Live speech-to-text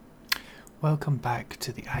Welcome back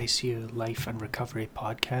to the ICU Life and Recovery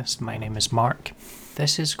podcast. My name is Mark.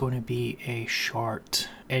 This is going to be a short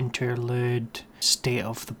interlude state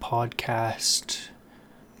of the podcast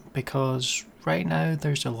because right now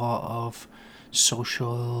there's a lot of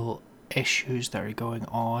social issues that are going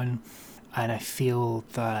on, and I feel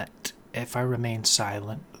that if I remain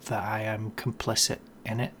silent that I am complicit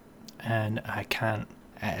in it and I can't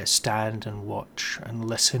stand and watch and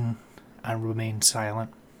listen and remain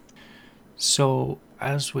silent. So,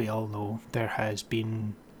 as we all know, there has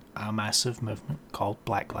been a massive movement called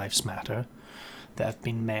Black Lives Matter that have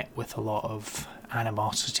been met with a lot of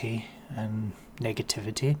animosity and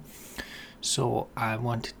negativity. So, I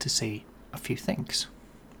wanted to say a few things.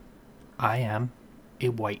 I am a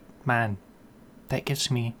white man. That gives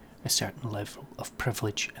me a certain level of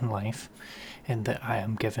privilege in life, in that I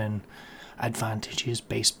am given advantages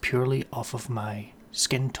based purely off of my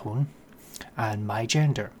skin tone and my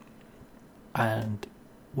gender. And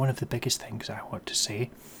one of the biggest things I want to say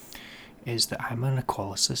is that I'm an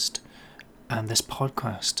equalicist, and this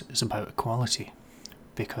podcast is about equality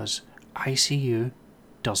because ICU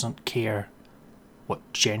doesn't care what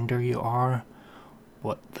gender you are,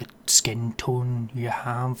 what the skin tone you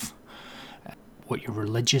have, what your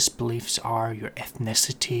religious beliefs are, your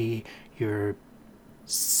ethnicity, your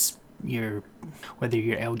whether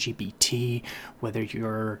you're LGBT, whether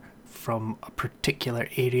you're from a particular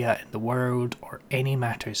area in the world or any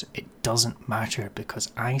matters. It doesn't matter, because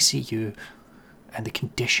ICU and the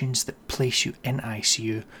conditions that place you in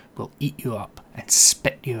ICU will eat you up and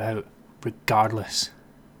spit you out regardless.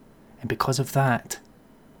 And because of that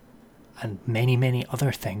and many, many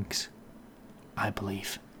other things, I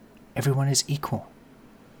believe everyone is equal.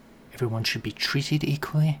 Everyone should be treated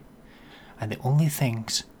equally, and the only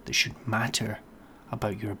things that should matter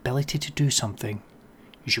about your ability to do something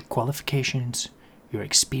is your qualifications, your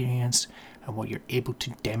experience, and what you're able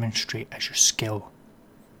to demonstrate as your skill.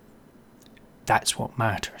 That's what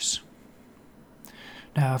matters.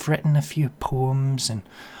 Now, I've written a few poems and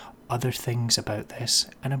other things about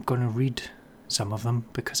this, and I'm going to read some of them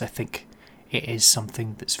because I think it is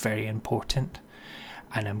something that's very important,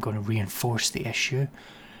 and I'm going to reinforce the issue.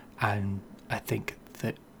 And I think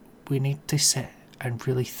that we need to sit and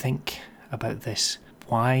really think about this.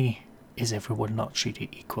 Why is everyone not treated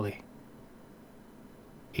equally?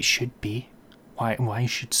 It should be. Why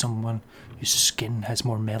should someone whose skin has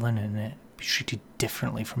more melanin in it be treated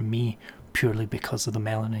differently from me purely because of the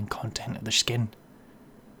melanin content of their skin?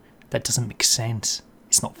 That doesn't make sense.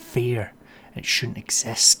 It's not fair, and it shouldn't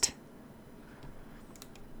exist.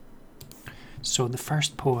 So the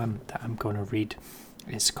first poem that I'm going to read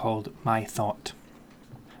is called My Thought.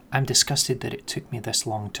 I'm disgusted that it took me this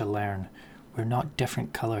long to learn. We're not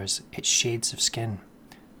different colours, it's shades of skin.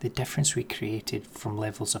 The difference we created from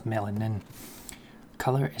levels of melanin.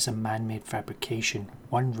 Colour is a man-made fabrication.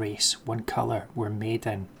 One race, one colour we're made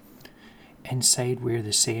in. Inside we're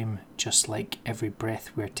the same, just like every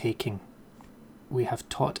breath we're taking. We have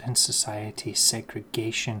taught in society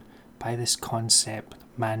segregation by this concept,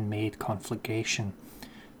 man-made conflagration.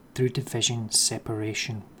 Through division,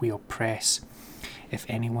 separation, we oppress. If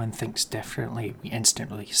anyone thinks differently, we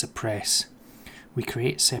instantly suppress. We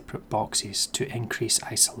create separate boxes to increase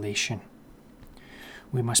isolation.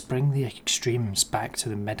 We must bring the extremes back to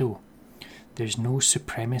the middle. There's no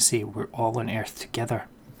supremacy, we're all on earth together.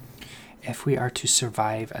 If we are to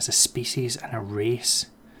survive as a species and a race,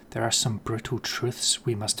 there are some brutal truths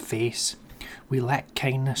we must face. We lack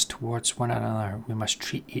kindness towards one another, we must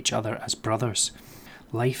treat each other as brothers.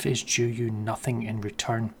 Life is due you nothing in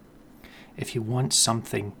return. If you want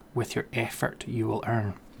something, with your effort you will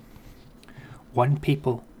earn. One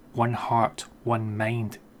people, one heart, one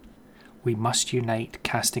mind. We must unite,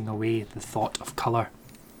 casting away the thought of colour.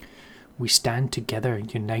 We stand together,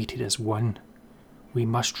 united as one. We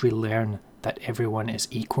must relearn that everyone is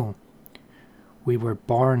equal. We were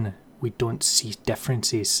born, we don't see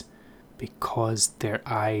differences. Because their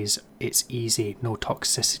eyes, it's easy, no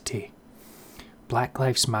toxicity. Black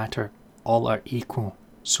Lives Matter, all are equal.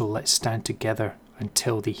 So let's stand together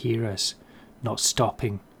until they hear us, not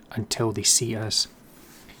stopping until they see us.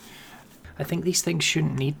 I think these things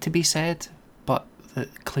shouldn't need to be said, but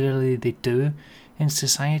that clearly they do in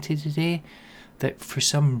society today. That for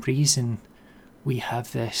some reason we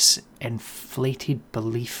have this inflated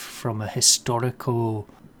belief from a historical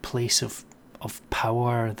place of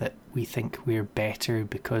power that we think we're better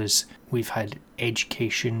because we've had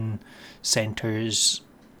education centres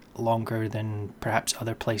longer than perhaps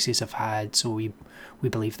other places have had, so we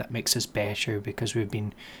believe that makes us better because we've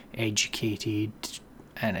been educated,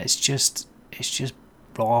 and it's just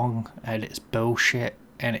wrong, and it's bullshit,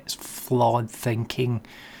 and it's flawed thinking,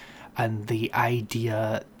 and the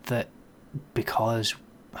idea that because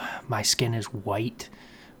my skin is white,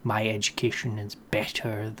 my education is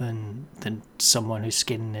better than someone whose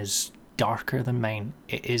skin is darker than mine.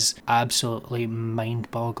 It is absolutely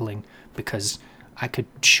mind-boggling, because I could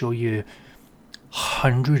show you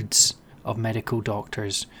hundreds of medical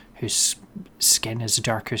doctors whose skin is a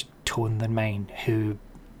darker tone than mine, who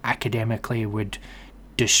academically would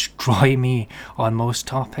destroy me on most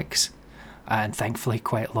topics, and thankfully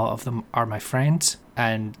quite a lot of them are my friends,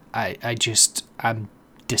 and I'm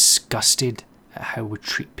disgusted at how we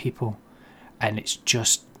treat people, and it's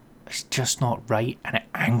just not right, and it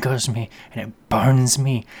angers me and it burns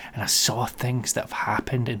me. And I saw things that have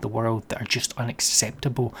happened in the world that are just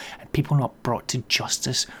unacceptable, and people not brought to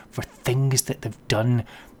justice for things that they've done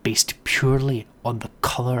based purely on the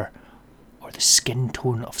colour or the skin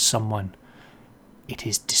tone of someone. It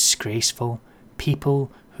is disgraceful. People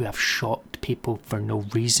who have shot people for no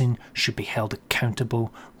reason should be held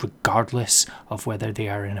accountable, regardless of whether they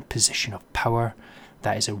are in a position of power.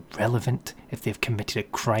 That is irrelevant. If they've committed a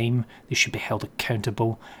crime, they should be held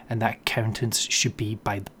accountable, and that accountance should be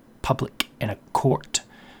by the public in a court,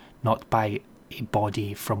 not by a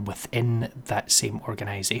body from within that same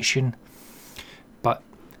organisation. But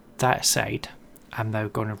that aside, I'm now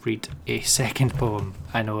going to read a second poem.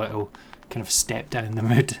 I know it'll kind of step down the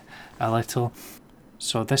mood a little.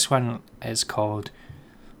 So this one is called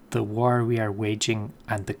 "The War We Are Waging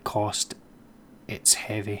and the Cost It's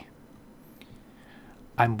Heavy."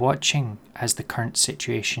 I'm watching as the current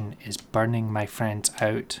situation is burning my friends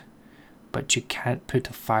out, but you can't put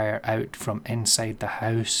a fire out from inside the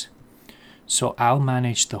house. So I'll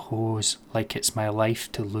manage the hose like it's my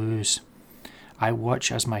life to lose. I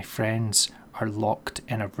watch as my friends are locked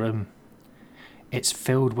in a room. It's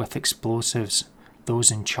filled with explosives,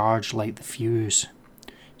 those in charge light the fuse.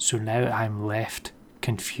 So now I'm left,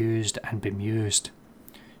 confused and bemused.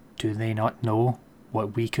 Do they not know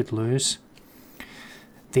what we could lose?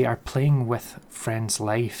 They are playing with friends'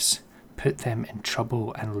 lives, put them in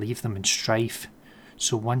trouble and leave them in strife.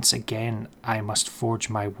 So once again I must forge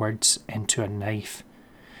my words into a knife,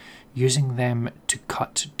 using them to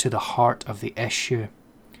cut to the heart of the issue.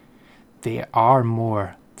 They are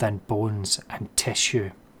more than bones and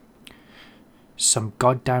tissue. Some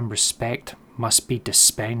goddamn respect must be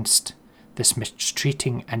dispensed. This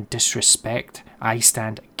mistreating and disrespect I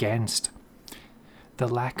stand against. The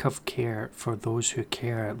lack of care for those who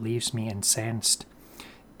care leaves me incensed.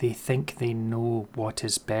 They think they know what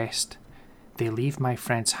is best. They leave my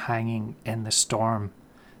friends hanging in the storm.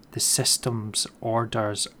 The system's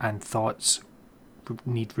orders and thoughts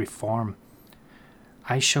need reform.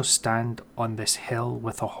 I shall stand on this hill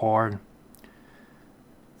with a horn.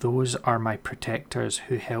 Those are my protectors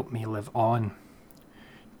who help me live on.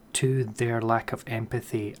 To their lack of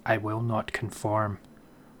empathy I will not conform.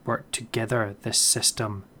 Work together, this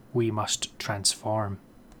system we must transform.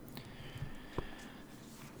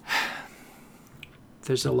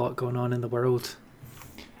 There's a lot going on in the world,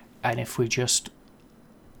 and if we just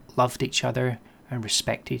loved each other and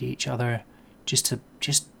respected each other just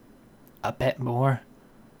a bit more,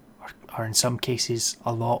 or in some cases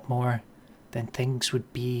a lot more, then things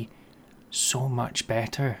would be so much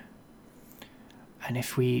better. And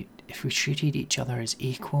if we treated each other as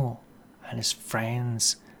equal and as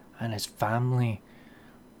friends and as family,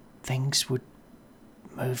 things would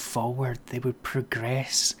move forward, they would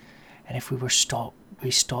progress. And if we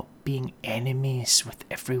stop being enemies with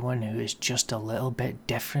everyone who is just a little bit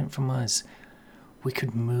different from us, we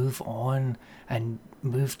could move on and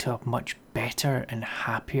move to a much better and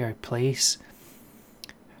happier place.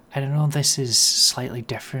 I know this is slightly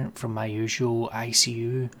different from my usual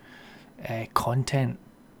ICU content,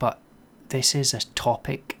 but this is a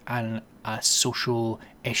topic and a social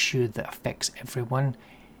issue that affects everyone,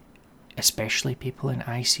 especially people in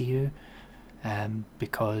ICU,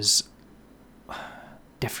 because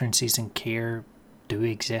differences in care do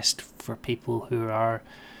exist for people who are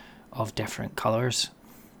of different colours,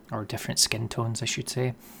 or different skin tones I should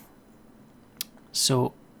say.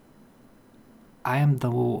 So I am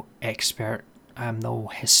no expert, I am no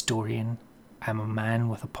historian, I'm a man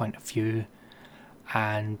with a point of view,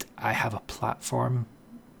 and I have a platform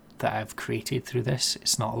that I've created through this.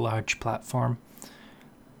 It's not a large platform,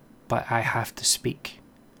 but I have to speak,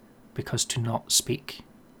 because to not speak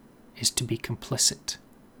is to be complicit.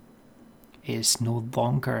 It is no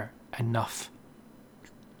longer enough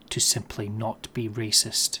to simply not be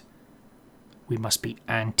racist. We must be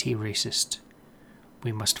anti-racist.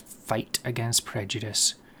 We must fight against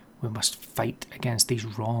prejudice. We must fight against these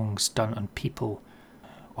wrongs done on people,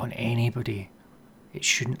 on anybody, It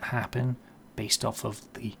shouldn't happen based off of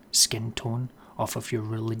the skin tone, off of your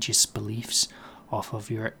religious beliefs, off of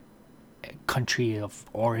your country of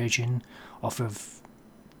origin, off of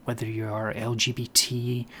whether you are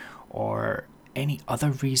LGBT or any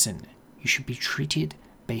other reason. You should be treated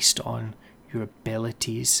based on your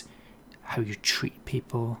abilities, how you treat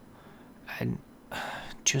people, and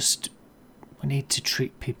just we need to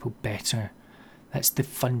treat people better. That's the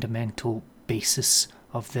fundamental basis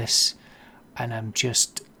of this, and I'm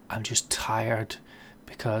just tired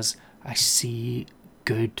because I see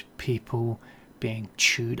good people being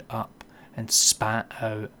chewed up and spat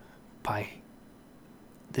out by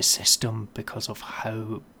the system because of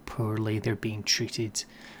how poorly they're being treated,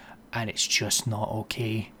 and it's just not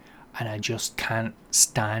okay. And I just can't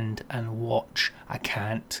stand and watch. I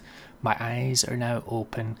can't. My eyes are now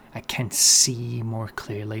open. I can see more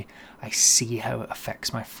clearly. I see how it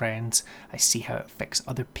affects my friends. I see how it affects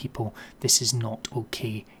other people. This is not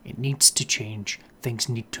okay. It needs to change. Things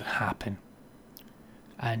need to happen.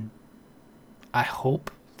 And I hope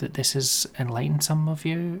that this has enlightened some of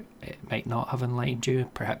you. It might not have enlightened you.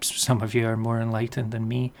 Perhaps some of you are more enlightened than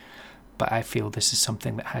me. But I feel this is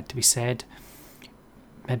something that had to be said.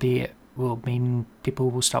 Maybe it will mean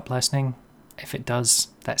people will stop listening. If it does,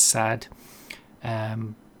 that's sad.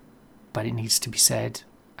 But it needs to be said.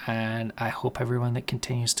 And I hope everyone that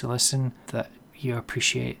continues to listen, that you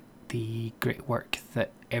appreciate the great work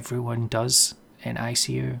that everyone does in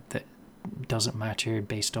ICU, that doesn't matter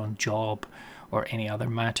based on job or any other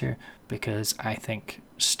matter, because I think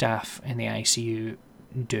staff in the ICU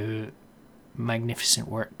do magnificent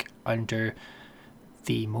work under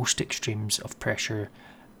the most extremes of pressure,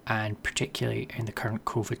 and particularly in the current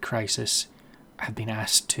COVID crisis, have been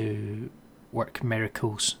asked to work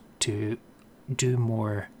miracles, to do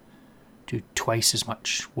more, do twice as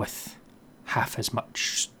much with half as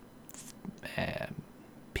much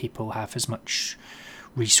people, half as much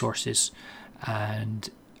resources. And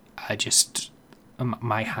I just,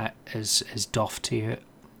 my hat is doffed to you,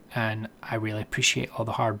 and I really appreciate all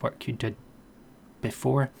the hard work you did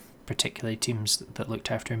before, particularly teams that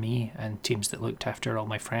looked after me and teams that looked after all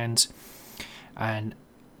my friends. And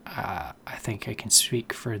I think I can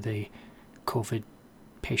speak for the COVID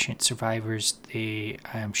patient survivors. They,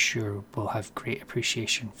 I am sure, will have great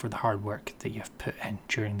appreciation for the hard work that you've put in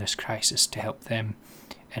during this crisis to help them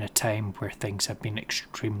in a time where things have been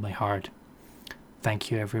extremely hard.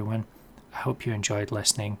 Thank you, everyone. I hope you enjoyed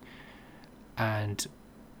listening, and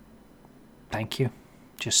thank you.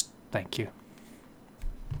 Just thank you.